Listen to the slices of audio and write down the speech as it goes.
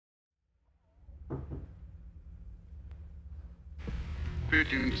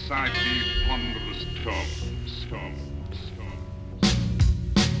fit inside these ponderous tomes.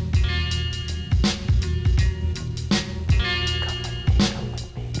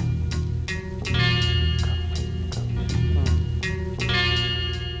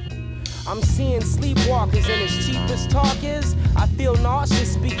 I'm seeing sleepwalkers and as cheap as talk is, I feel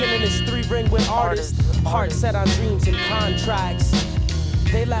nauseous speaking in this 3-ring with artists. Heart set on dreams and contracts.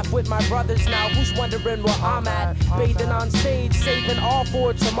 They left with my brothers now, who's wondering where I'm at? Bathing on stage, saving all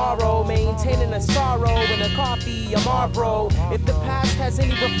for tomorrow. Maintaining a sorrow and a coffee, a Marlboro. If the past has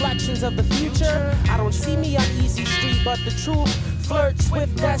any reflections of the future, I don't see me on easy street, but the truth flirts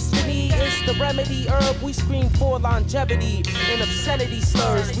with destiny is the remedy herb. We scream for longevity in obscenity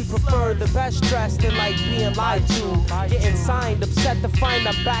slurs. We prefer the best dressed and like being lied to. Getting signed, upset to find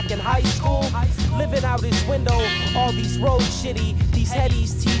I'm back in high school. Living out his window, all these roads shitty. These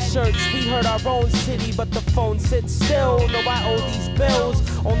Headies t-shirts, we hurt our own city, but the phone sits still. No, I owe these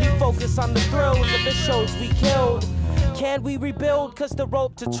bills, only focus on the thrills of the shows we killed. Can we rebuild? Cause the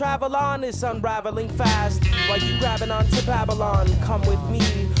rope to travel on is unraveling fast. While you grabbing onto Babylon, come with me.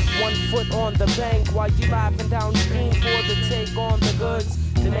 1 foot on the bank while you laughing downstream for the take on the goods.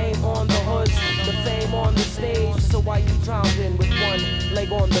 The name on the hoods, the fame on the stage. So why you drowning with 1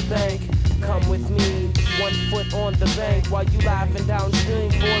 leg on the bank? Come with me, 1 foot on the bank while you laughing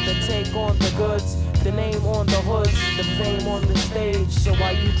downstream for the take on the goods. The name on the hoods, the fame on the stage. So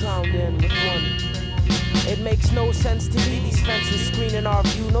why you drowning with 1? It makes no sense to me, these fences screening our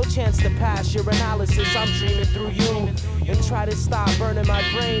view. No chance to pass your analysis, I'm dreaming through you. And try to stop burning my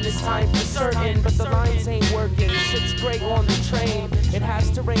brain, it's time for certain. But the lines ain't working, shit's great on the train. It has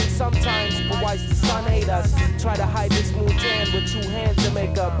to rain sometimes, but why's the sun hate us? Try to hide this moon tan with 2 hands of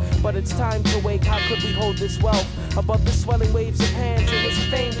makeup. But it's time to wake, how could we hold this wealth? Above the swelling waves of hands and this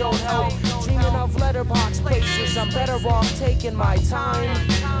fame don't help. Dreaming of letterbox places, I'm better off taking my time.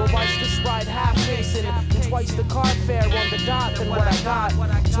 But why's this ride half-pacing? And twice the car fare on the dot than what I got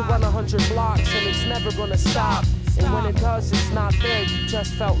to run 100 blocks, and it's never gonna stop. And when it does, it's not there, you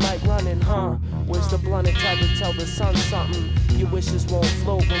just felt like running, huh? Where's the blunt and try to tell the sun something? Your wishes won't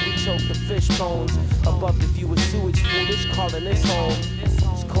float when we choke the fish bones. Above the view of sewage, foolish calling this home.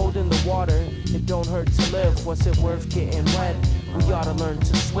 It's cold in the water, it don't hurt to live. What's it worth getting wet? We oughta learn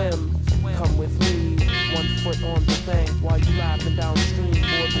to swim. Come with me, 1 foot on the bank while you laughing downstream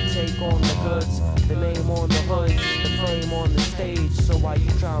for the take on the goods. The name on the hoods, the fame on the stage. So why you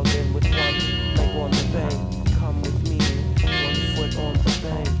drowning with 1 leg on the bank? Come with me, 1 foot on the